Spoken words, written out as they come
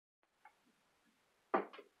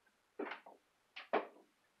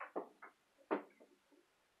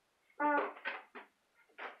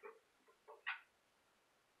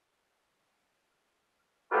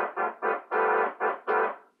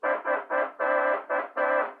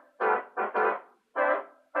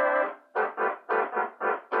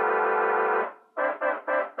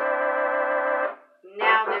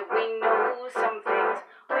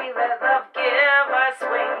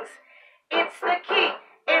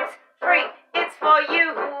for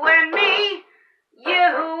you and me,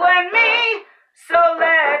 you and me. So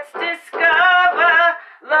let's discover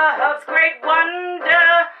love's great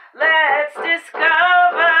wonder. Let's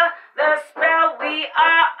discover the spell we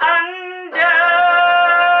are under.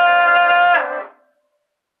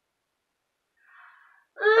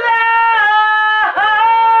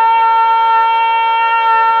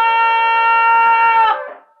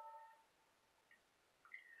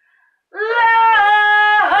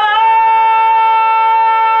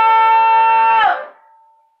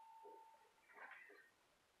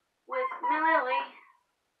 With Mililli,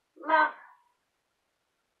 love.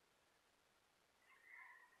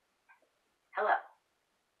 Hello.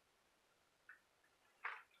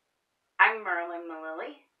 I'm Merlin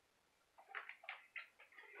Mililli.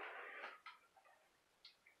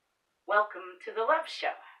 Welcome to the Love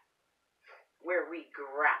Show, where we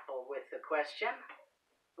grapple with the question,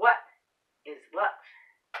 what is love?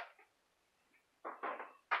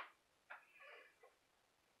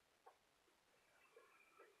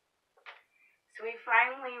 So we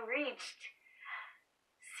finally reached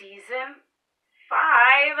season 5.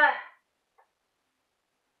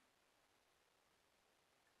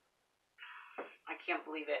 I can't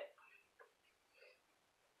believe it.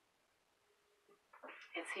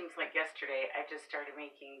 It seems like yesterday I just started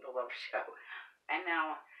making the Love Show, and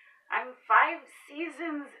now I'm 5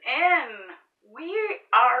 seasons in. We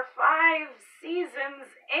are 5 seasons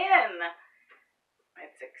in.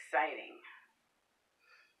 It's exciting.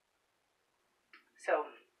 So,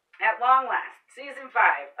 at long last, season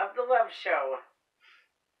 5 of the Love Show.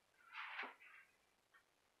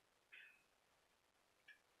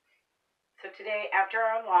 So today, after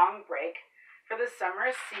our long break for the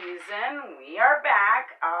summer season, we are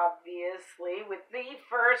back, obviously, with the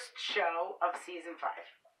first show of season 5.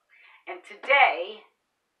 And today,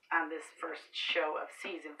 on this first show of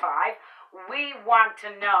season 5, we want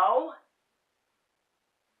to know,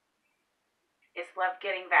 is love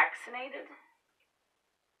getting vaccinated?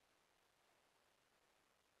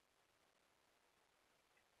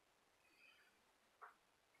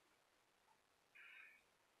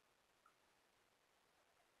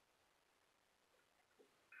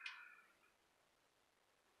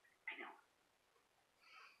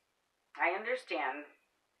 I understand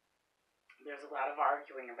there's a lot of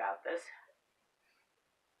arguing about this,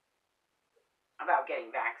 about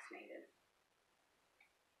getting vaccinated.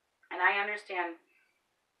 And I understand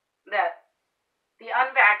that the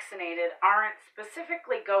unvaccinated aren't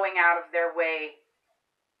specifically going out of their way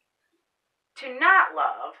to not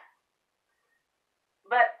love,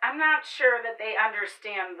 but I'm not sure that they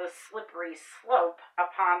understand the slippery slope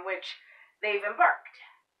upon which they've embarked.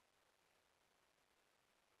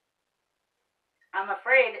 I'm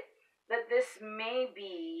afraid that this may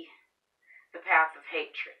be the path of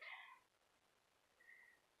hatred.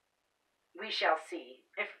 We shall see.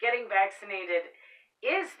 If getting vaccinated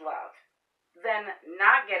is love, then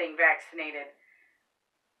not getting vaccinated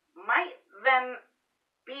might then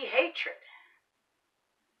be hatred.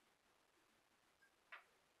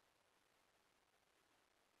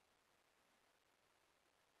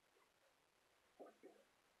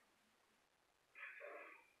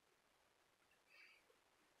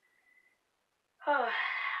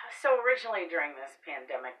 So originally during this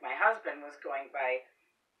pandemic, my husband was going by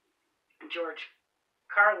George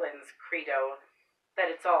Carlin's credo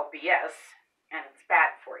that it's all BS and it's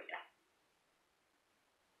bad for you.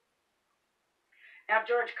 Now,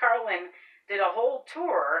 George Carlin did a whole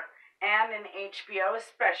tour and an HBO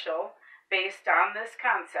special based on this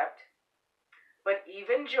concept, but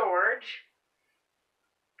even George,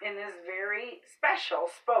 in this very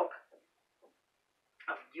special, spoke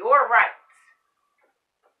of your rights.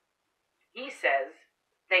 He says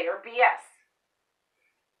they are BS.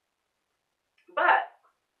 But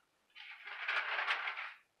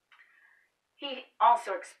he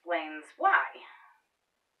also explains why.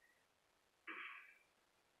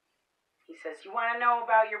 He says, you want to know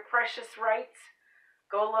about your precious rights?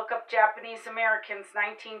 Go look up Japanese Americans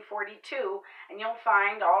 1942 and you'll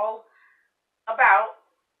find all about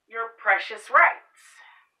your precious rights.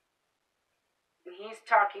 And he's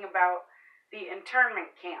talking about the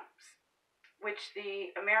internment camps, which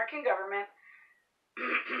the American government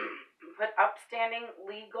put upstanding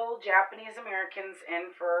legal Japanese Americans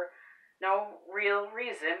in for no real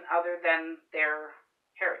reason other than their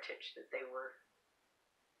heritage, that they were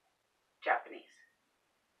Japanese.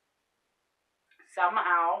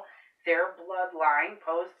 Somehow their bloodline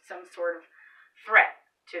posed some sort of threat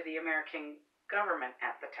to the American government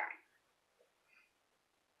at the time.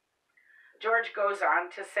 George goes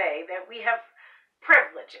on to say that we have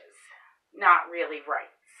privileges, not really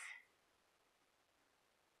rights.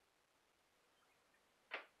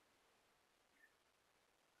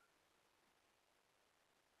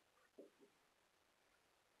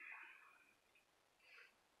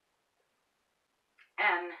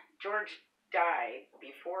 George died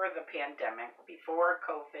before the pandemic, before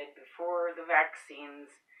COVID, before the vaccines.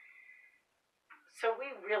 So we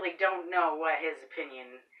really don't know what his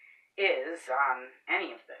opinion is on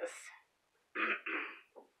any of this.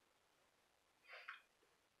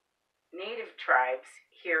 Native tribes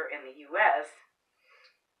here in the U.S.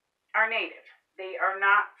 are native. They are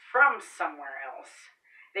not from somewhere else.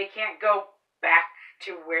 They can't go back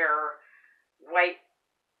to where white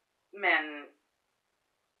men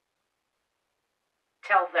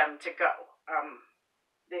tell them to go.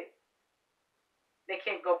 They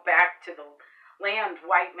can't go back to the land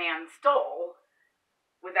white man stole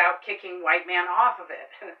without kicking white man off of it.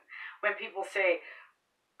 When people say,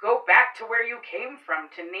 go back to where you came from,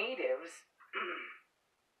 to natives,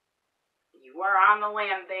 you are on the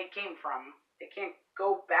land they came from. They can't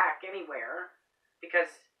go back anywhere because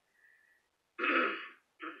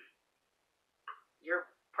you're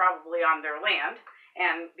probably on their land,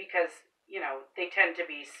 and because, they tend to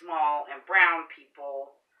be small and brown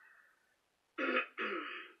people,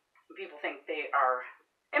 people think they are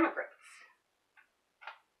immigrants.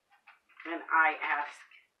 And I ask,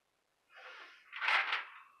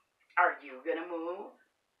 are you gonna move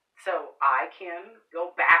so I can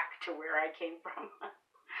go back to where I came from?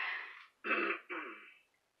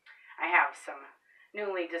 I have some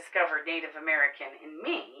newly discovered Native American in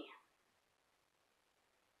me.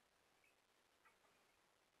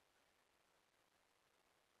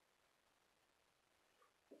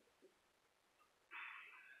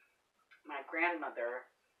 My grandmother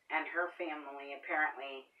and her family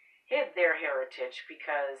apparently hid their heritage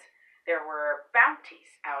because there were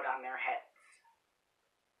bounties out on their heads.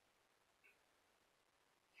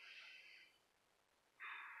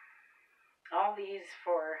 All these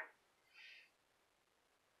for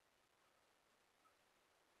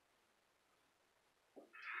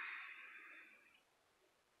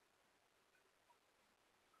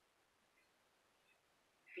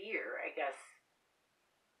fear, I guess.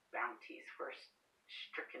 Bounties were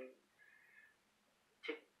stricken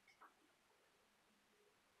to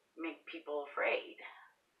make people afraid.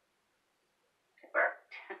 It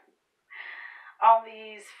worked. All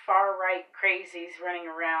these far-right crazies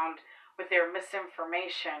running around with their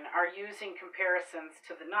misinformation are using comparisons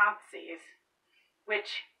to the Nazis,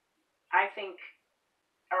 which I think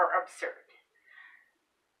are absurd.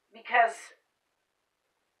 Because,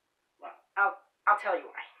 well, I'll tell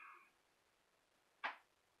you why.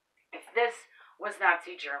 If this was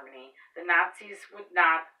Nazi Germany, the Nazis would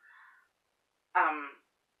not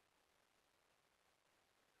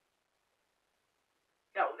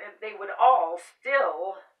they would all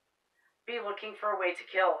still be looking for a way to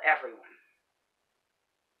kill everyone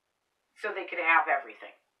so they could have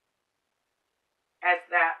everything, as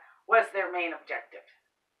that was their main objective.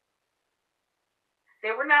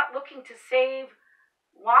 They were not looking to save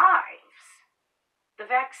lives. The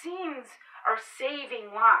vaccines are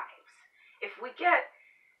saving lives. If we get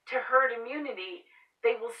to herd immunity,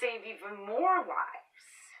 they will save even more lives.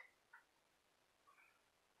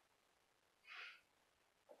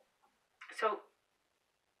 So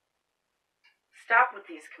stop with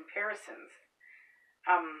these comparisons.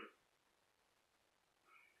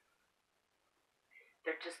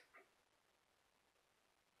 They're just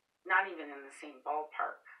not even in the same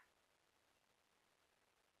ballpark.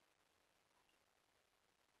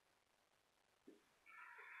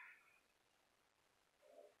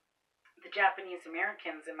 The Japanese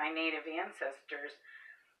Americans and my native ancestors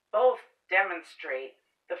both demonstrate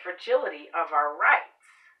the fragility of our rights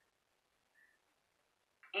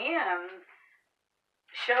and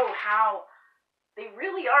show how they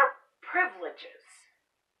really are privileges.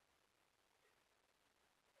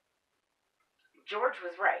 George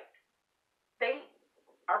was right. They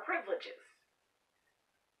are privileges.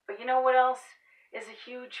 But you know what else is a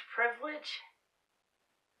huge privilege?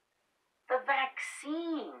 The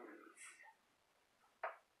vaccines.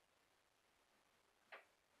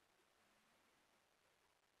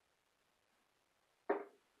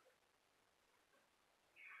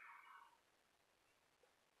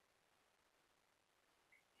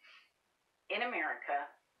 In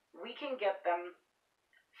America, we can get them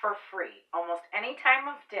for free almost any time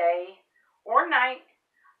of day or night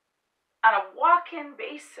on a walk-in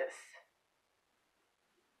basis.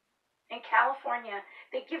 In California,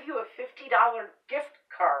 they give you a $50 gift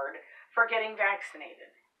card for getting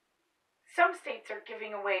vaccinated. Some states are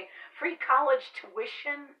giving away free college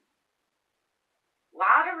tuition,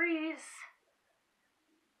 lotteries.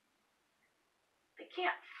 They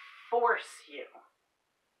can't force you,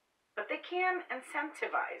 but they can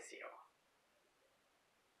incentivize you.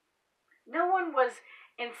 No one was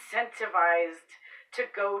incentivized to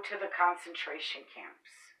go to the concentration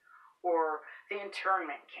camps or the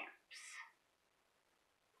internment camps.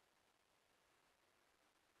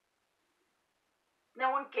 No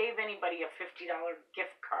one gave anybody a $50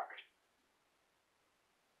 gift card.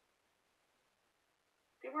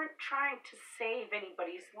 They weren't trying to save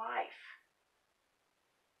anybody's life.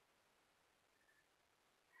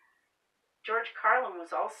 George Carlin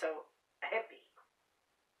was also a hippie.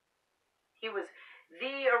 He was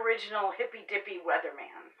the original hippy-dippy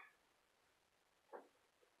weatherman.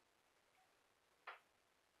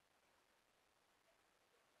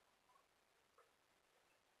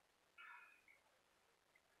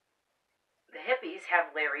 The hippies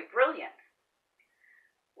have Larry Brilliant.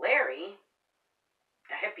 Larry,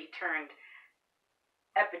 a hippie turned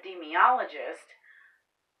epidemiologist,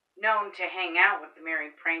 known to hang out with the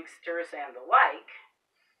merry pranksters and the like,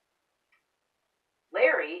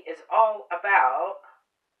 Larry is all about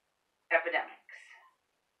epidemics.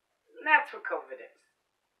 And that's what COVID is.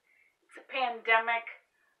 It's a pandemic,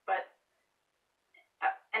 but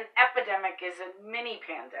an epidemic is a mini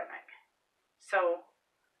pandemic. So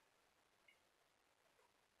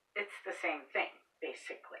it's the same thing,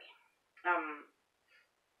 basically.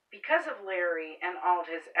 Because of Larry and all of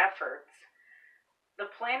his efforts, the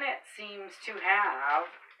planet seems to have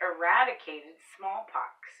eradicated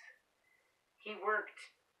smallpox. He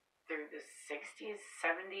worked through the 60s,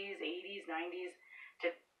 70s, 80s, 90s,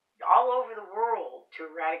 to all over the world to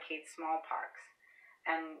eradicate smallpox.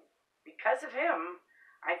 And because of him,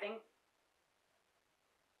 I think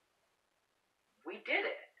we did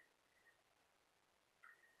it.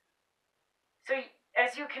 So,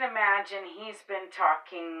 as you can imagine, he's been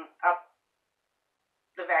talking up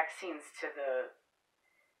the vaccines to the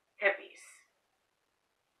hippies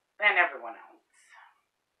and everyone else.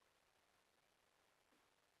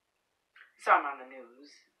 Saw him on the news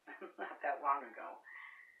not that long ago.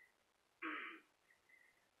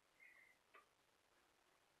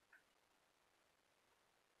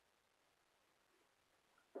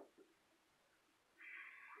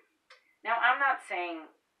 Now, I'm not saying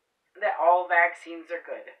that all vaccines are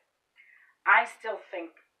good. I still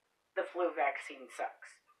think the flu vaccine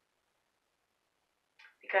sucks.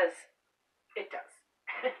 Because it does.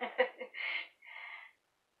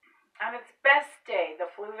 On its best day, the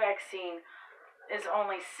flu vaccine is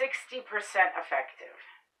only 60% effective.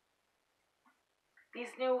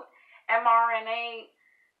 These new mRNA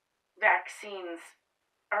vaccines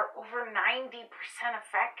are over 90%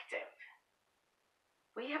 effective.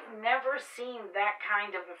 We have never seen that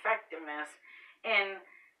kind of effectiveness in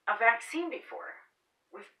a vaccine before.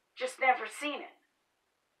 We've just never seen it.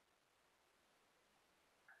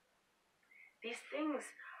 These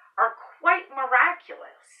things are quite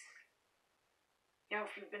miraculous. You know,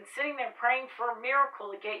 if you've been sitting there praying for a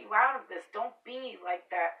miracle to get you out of this, don't be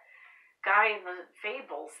like that guy in the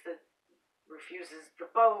fables that refuses the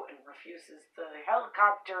boat and refuses the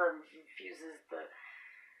helicopter and refuses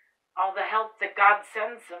all the help that God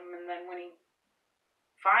sends him, and then when he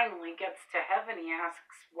finally gets to heaven, he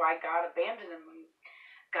asks why God abandoned him, and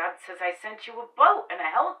God says, I sent you a boat and a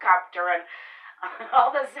helicopter and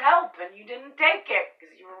all this help, and you didn't take it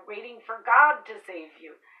because you were waiting for God to save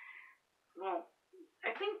you. Well,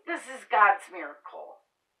 I think this is God's miracle.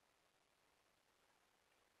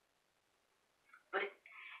 But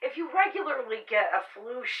if you regularly get a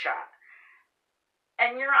flu shot,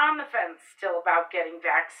 and you're on the fence still about getting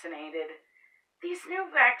vaccinated, these new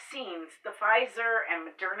vaccines, the Pfizer and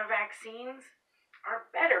Moderna vaccines, are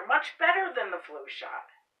better, much better than the flu shot.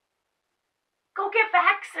 Go get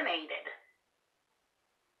vaccinated.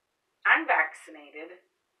 I'm vaccinated.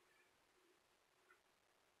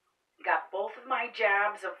 Got both of my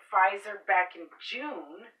jabs of Pfizer back in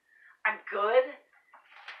June. I'm good.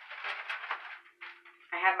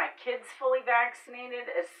 I had my kids fully vaccinated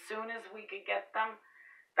as soon as we could get them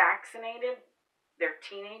vaccinated. They're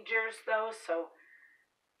teenagers though, so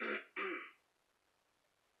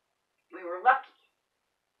we were lucky.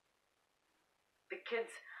 The kids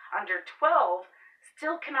under 12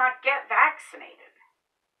 still cannot get vaccinated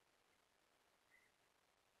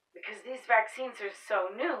because these vaccines are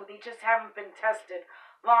so new. They just haven't been tested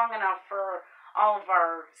long enough for all of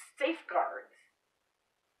our safeguards.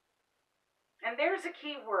 And there's a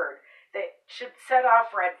key word that should set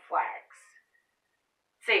off red flags.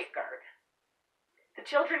 Safeguard. The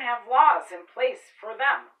children have laws in place for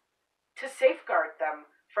them to safeguard them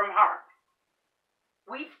from harm.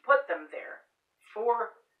 We've put them there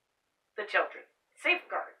for the children.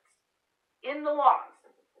 Safeguards in the laws.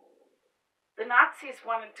 The Nazis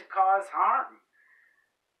wanted to cause harm.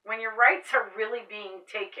 When your rights are really being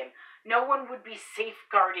taken, no one would be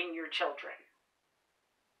safeguarding your children.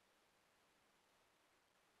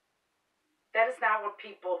 That is not what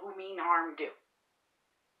people who mean harm do.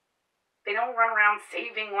 They don't run around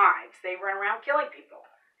saving lives. They run around killing people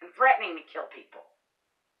and threatening to kill people.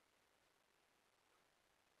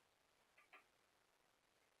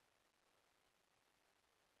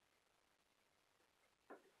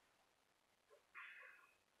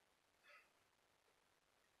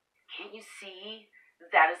 Can't you see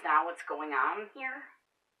that is not what's going on here?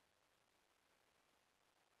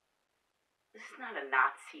 This is not a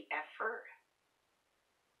Nazi effort.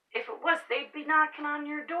 If it was, they'd be knocking on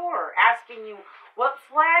your door, asking you what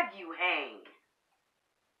flag you hang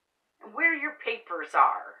and where your papers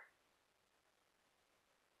are.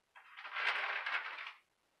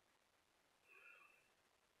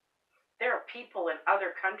 There are people in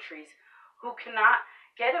other countries who cannot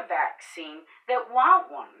get a vaccine that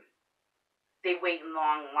want one. They wait in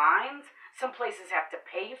long lines. Some places have to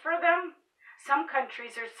pay for them. Some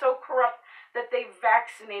countries are so corrupt that they've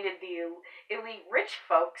vaccinated the elite rich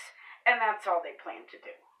folks, and that's all they plan to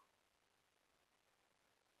do.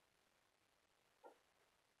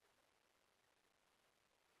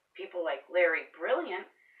 People like Larry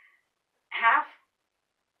Brilliant have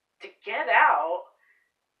to get out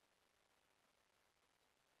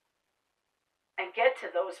and get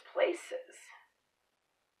to those places.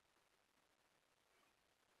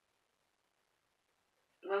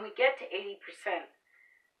 When we get to 80%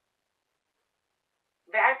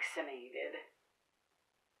 vaccinated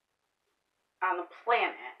on the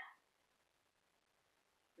planet,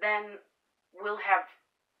 then we'll have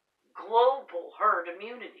global herd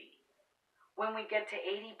immunity. When we get to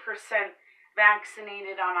 80%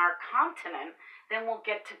 vaccinated on our continent, then we'll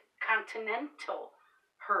get to continental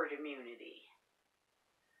herd immunity.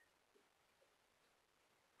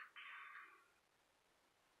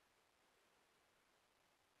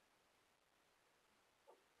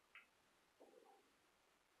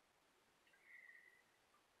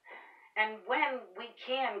 And when we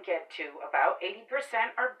can get to about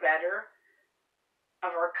 80% or better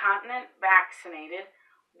of our continent vaccinated,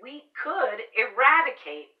 we could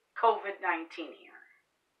eradicate COVID-19 here.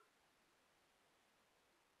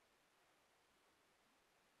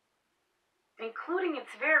 Including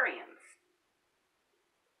its variants,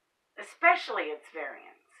 especially its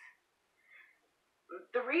variants.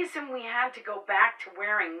 The reason we had to go back to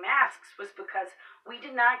wearing masks was because we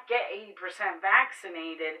did not get 80%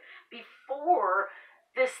 vaccinated before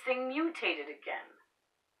this thing mutated again.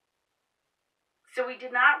 So we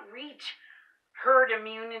did not reach herd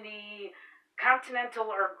immunity, continental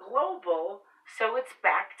or global, so it's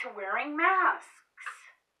back to wearing masks.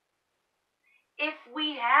 If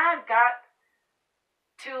we had got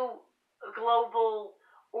to a global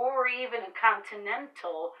or even a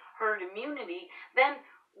continental herd immunity, then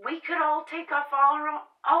we could all take off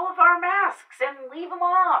all of our masks and leave them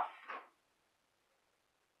off.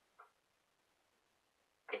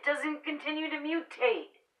 It doesn't continue to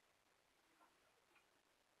mutate.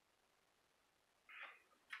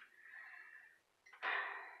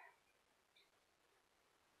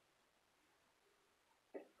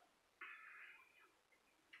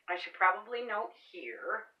 I should probably note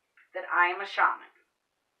here that I am a shaman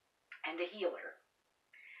and a healer,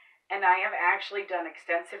 and I have actually done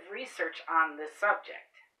extensive research on this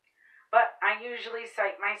subject. But I usually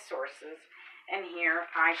cite my sources, and here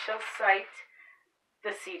I shall cite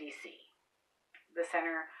the CDC, the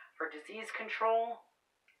Center for Disease Control.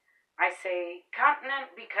 I say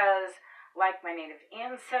continent because, like my native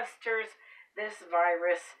ancestors, this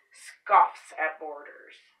virus scoffs at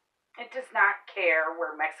borders. It does not care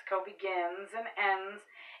where Mexico begins and ends.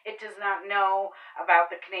 It does not know about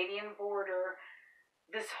the Canadian border.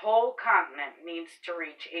 This whole continent needs to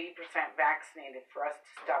reach 80% vaccinated for us to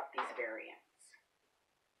stop these variants.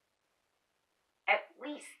 At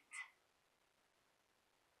least.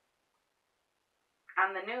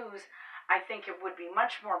 On the news, I think it would be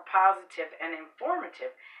much more positive and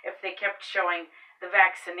informative if they kept showing the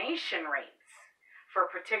vaccination rates for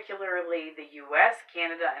particularly the US,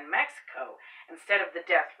 Canada, and Mexico instead of the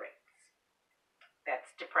death rates.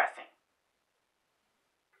 That's depressing.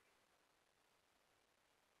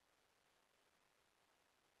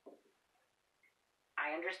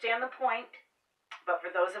 I understand the point, but for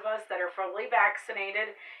those of us that are fully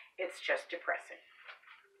vaccinated, it's just depressing.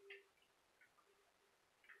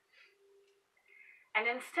 And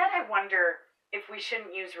instead, I wonder if we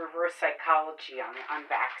shouldn't use reverse psychology on the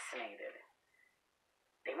unvaccinated.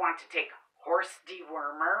 They want to take horse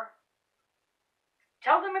dewormer.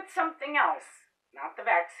 Tell them it's something else, not the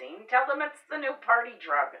vaccine. Tell them it's the new party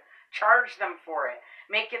drug. Charge them for it.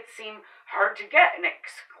 Make it seem hard to get and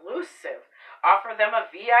exclusive. Offer them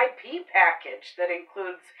a VIP package that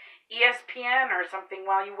includes ESPN or something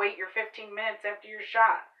while you wait your 15 minutes after your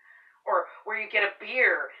shot. Or where you get a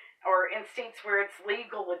beer, or in states where it's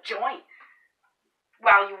legal, a joint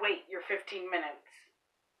while you wait your 15 minutes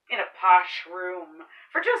in a posh room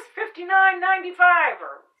for just $59.95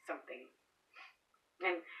 or something.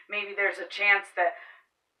 And maybe there's a chance that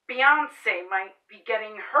Beyonce might be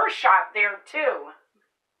getting her shot there too.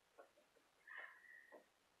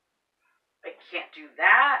 I can't do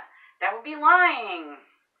that. That would be lying.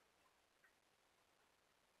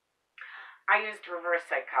 I used reverse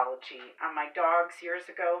psychology on my dogs years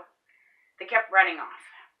ago. They kept running off.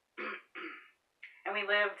 And we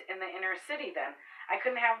lived in the inner city then. I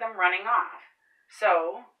couldn't have them running off.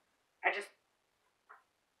 So I just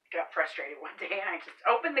got frustrated one day and I just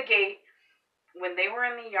opened the gate when they were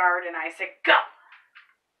in the yard and I said, "Go!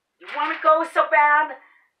 You want to go so bad?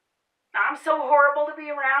 I'm so horrible to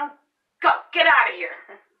be around. Go! Get out of here!"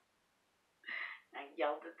 I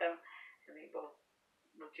yelled at them and they both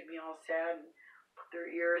looked at me all sad and put their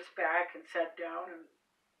ears back and sat down and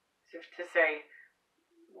as if to say,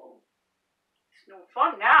 "Well, it's no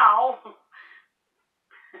fun now."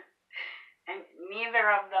 And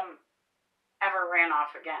neither of them ever ran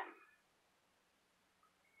off again.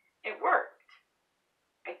 It worked.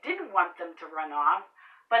 I didn't want them to run off,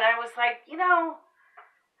 but I was like,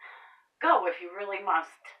 go if you really must.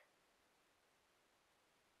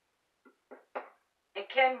 It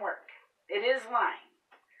can work. It is lying.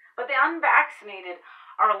 But the unvaccinated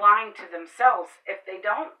are lying to themselves if they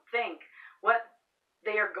don't think what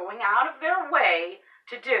they are going out of their way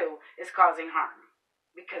to do is causing harm.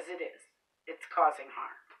 Because it is. It's causing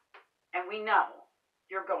harm. And we know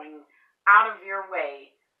you're going out of your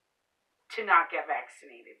way to not get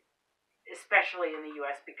vaccinated, especially in the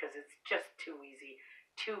U.S. because it's just too easy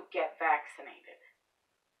to get vaccinated.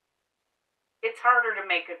 It's harder to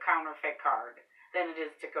make a counterfeit card than it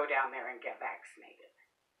is to go down there and get vaccinated.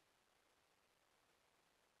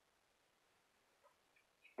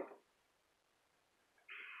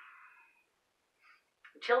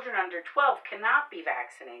 Children under 12 cannot be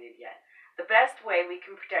vaccinated yet. The best way we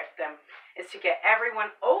can protect them is to get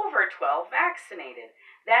everyone over 12 vaccinated.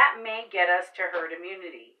 That may get us to herd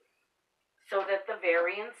immunity so that the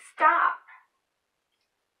variants stop.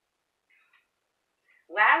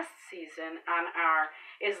 Last season on our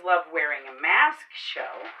Is Love Wearing a Mask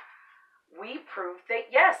show, we proved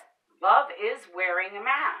that yes, love is wearing a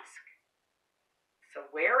mask. So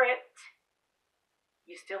wear it.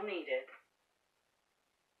 You still need it.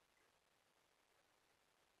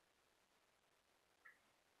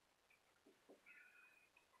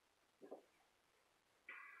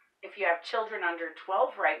 If you have children under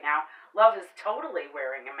 12 right now, love is totally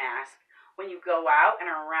wearing a mask when you go out and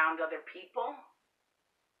are around other people.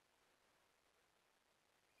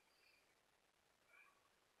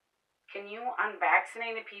 Can you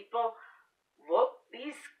unvaccinated people look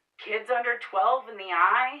these kids under 12 in the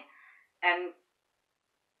eye and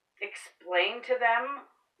explain to them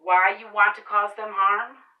why you want to cause them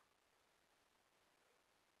harm?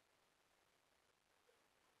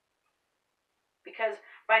 Because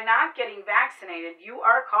by not getting vaccinated, you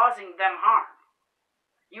are causing them harm.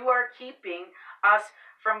 You are keeping us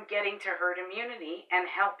from getting to herd immunity and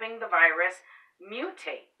helping the virus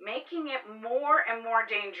mutate, making it more and more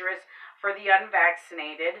dangerous for the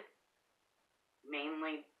unvaccinated,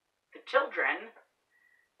 mainly the children,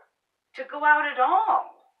 to go out at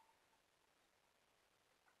all.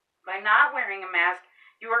 By not wearing a mask,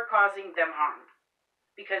 you are causing them harm.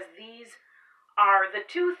 Because these are the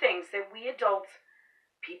two things that we adults,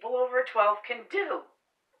 people over 12, can do.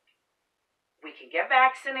 We can get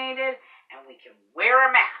vaccinated and we can wear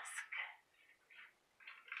a mask.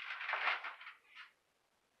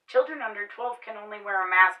 Children under 12 can only wear a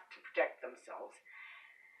mask to protect themselves.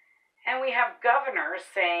 And we have governors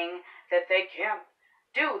saying that they can't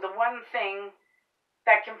do the one thing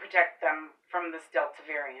that can protect them from this Delta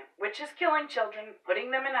variant, which is killing children,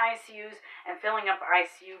 putting them in ICUs, and filling up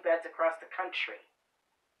ICU beds across the country.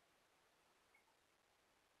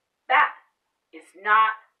 That is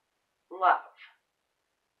not love.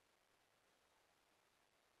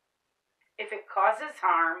 If it causes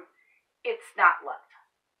harm, it's not love.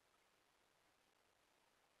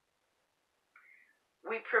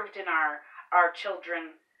 We proved in our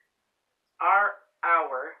children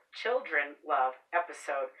love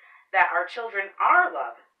episode that our children are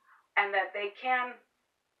love and that they can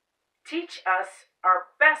teach us our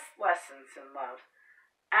best lessons in love.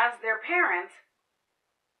 As their parents,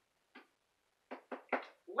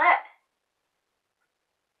 let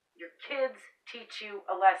your kids teach you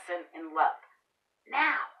a lesson in love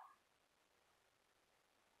now.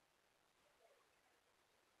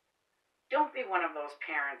 Don't be one of those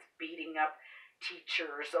parents beating up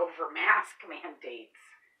teachers over mask mandates.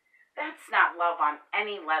 That's not love on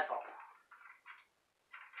any level.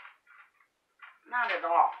 Not at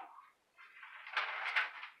all.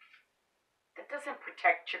 That doesn't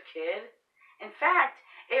protect your kid. In fact,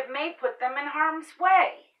 it may put them in harm's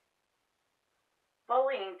way.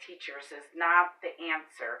 Bullying teachers is not the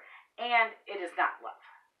answer, and it is not love.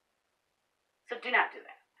 So do not do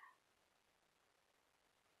that.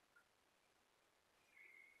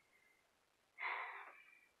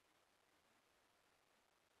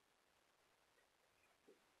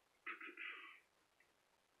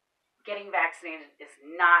 Getting vaccinated is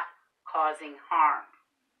not causing harm.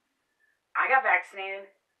 I got vaccinated,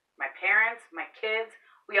 my parents, my kids,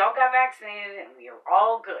 we all got vaccinated, and we are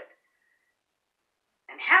all good.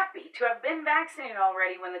 And happy to have been vaccinated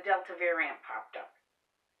already when the Delta variant popped up.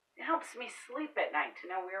 It helps me sleep at night to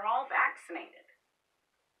know we're all vaccinated.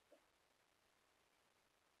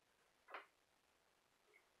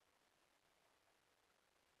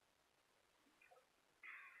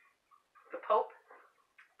 The Pope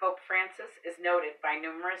Francis, is noted by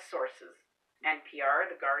numerous sources: NPR,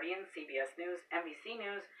 The Guardian, CBS News, NBC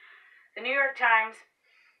News, the New York Times,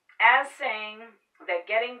 as saying that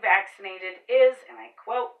getting vaccinated is, and I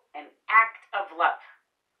quote, an act of love.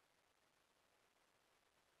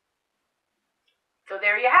 So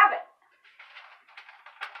there you have it.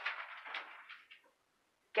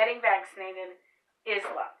 Getting vaccinated is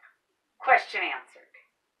love. Question answered.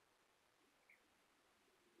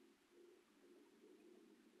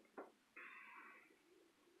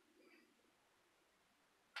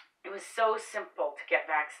 It was so simple to get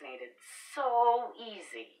vaccinated. So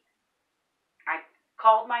easy. I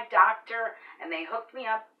called my doctor and they hooked me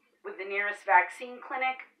up with the nearest vaccine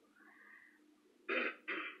clinic.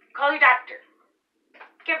 Call your doctor.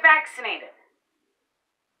 Get vaccinated.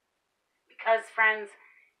 Because, friends,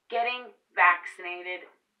 getting vaccinated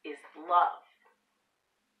is love.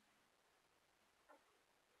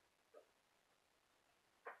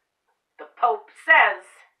 The Pope says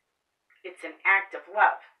it's an act of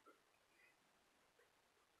love.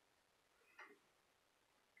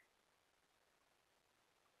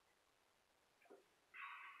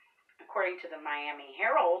 According to the Miami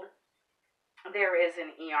Herald, there is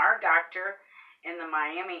an ER doctor in the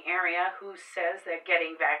Miami area who says that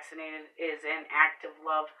getting vaccinated is an act of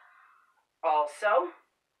love also.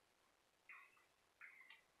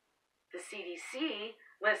 The CDC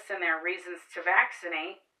lists in their reasons to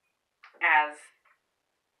vaccinate as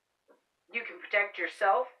you can protect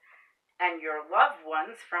yourself and your loved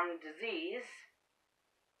ones from disease,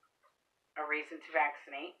 a reason to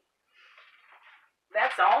vaccinate.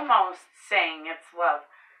 That's almost saying it's love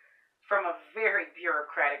from a very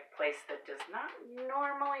bureaucratic place that does not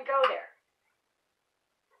normally go there.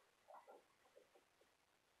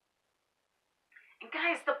 And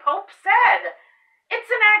guys, the Pope said it's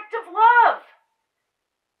an act of love.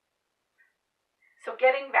 So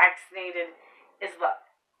getting vaccinated is love.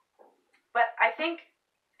 But I think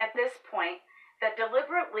at this point that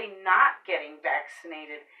deliberately not getting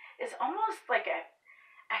vaccinated is almost like a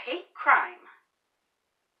hate crime.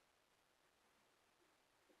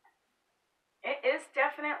 It is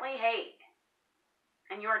definitely hate.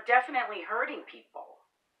 And you are definitely hurting people.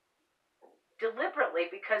 Deliberately,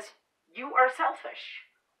 because you are selfish.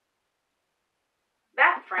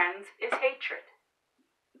 That, friends, is hatred.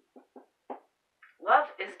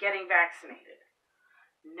 Love is getting vaccinated.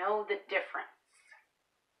 Know the difference.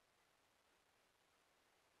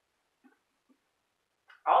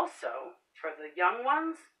 Also, for the young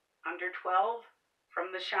ones, under 12,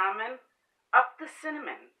 from the shaman, up the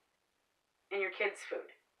cinnamon in your kids'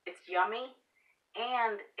 food. It's yummy,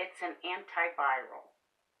 and it's an antiviral.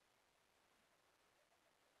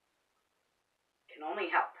 Can only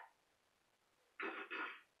help.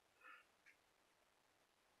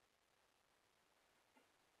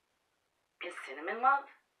 Is cinnamon love?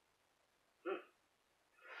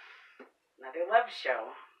 Another love show.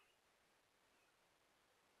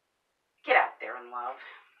 Get out there and love.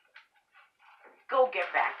 Go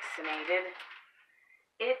get vaccinated.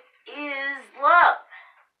 It is love.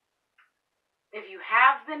 If you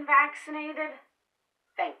have been vaccinated,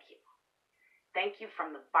 thank you. Thank you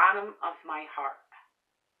from the bottom of my heart.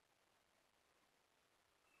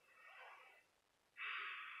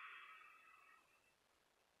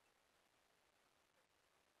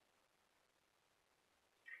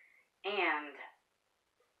 And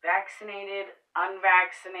vaccinated,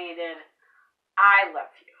 unvaccinated, I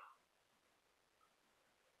love you.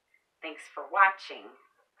 Thanks for watching.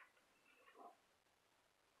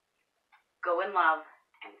 Go in love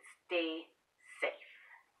and stay safe.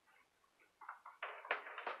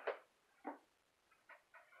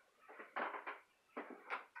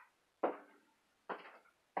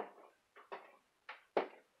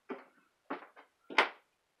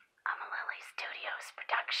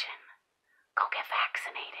 protection. Go get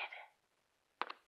vaccinated.